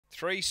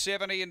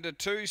370 into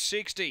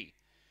 260.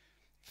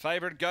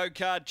 Favourite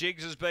Go-Kart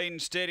Jigs has been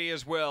steady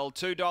as well.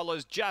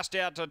 $2 just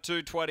out to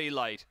 220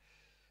 late.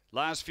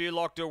 Last few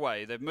locked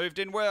away. They've moved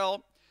in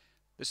well.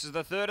 This is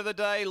the third of the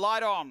day.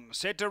 Light on.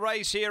 Set to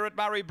race here at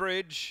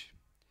Murray-Bridge.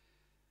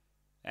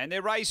 And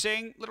they're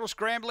racing. Little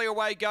scrambly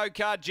away,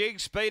 Go-Kart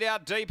Jigs. Speed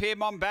out deep here,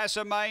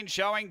 Mombasa Main.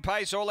 Showing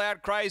pace, all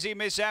out crazy,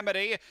 Miss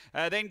Amity.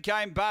 Then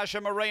came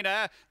Barsha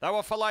Marina. They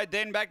were followed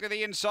then back to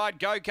the inside.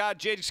 Go-Kart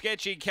Jigs,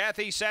 Sketchy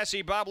Kathy,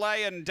 Sassy Bubble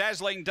and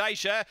Dazzling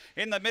Dacia.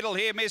 In the middle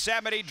here, Miss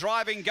Amity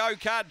driving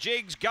Go-Kart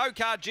Jigs.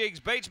 Go-Kart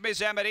Jigs beats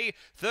Miss Amity.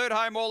 Third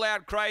home, all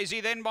out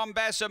crazy. Then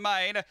Mombasa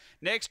Main.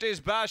 Next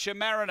is Barsha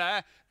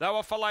Marina. They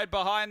were followed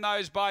behind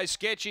those by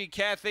Sketchy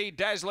Kathy,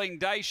 Dazzling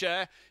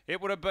Dacia. It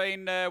would have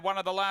been one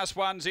of the last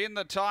ones in.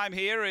 The time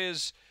here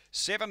is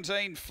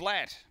 17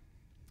 flat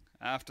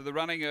after the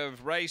running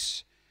of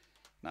race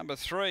number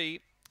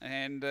 3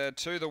 and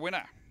to the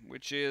winner,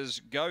 which is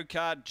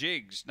Go-Kart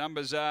Jigs.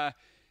 Numbers are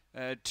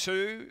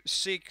 2,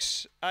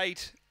 6,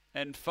 8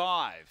 and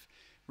 5.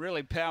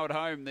 Really powered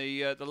home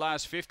the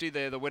last 50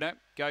 there, the winner,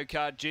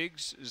 Go-Kart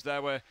Jigs, as they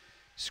were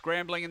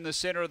scrambling in the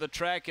centre of the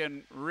track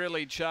and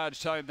really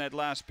charged home that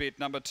last bit.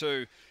 Number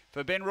 2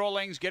 for Ben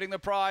Rawlings, getting the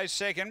prize.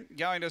 Second,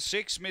 going to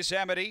 6, Miss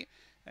Amity.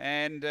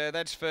 And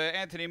that's for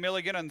Anthony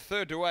Milligan. And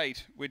third to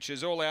 8, which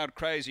is all out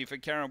crazy for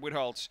Karen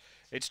Whitholtz.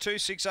 It's 2,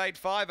 6, 8,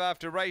 5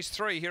 after race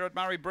 3 here at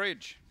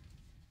Murray-Bridge.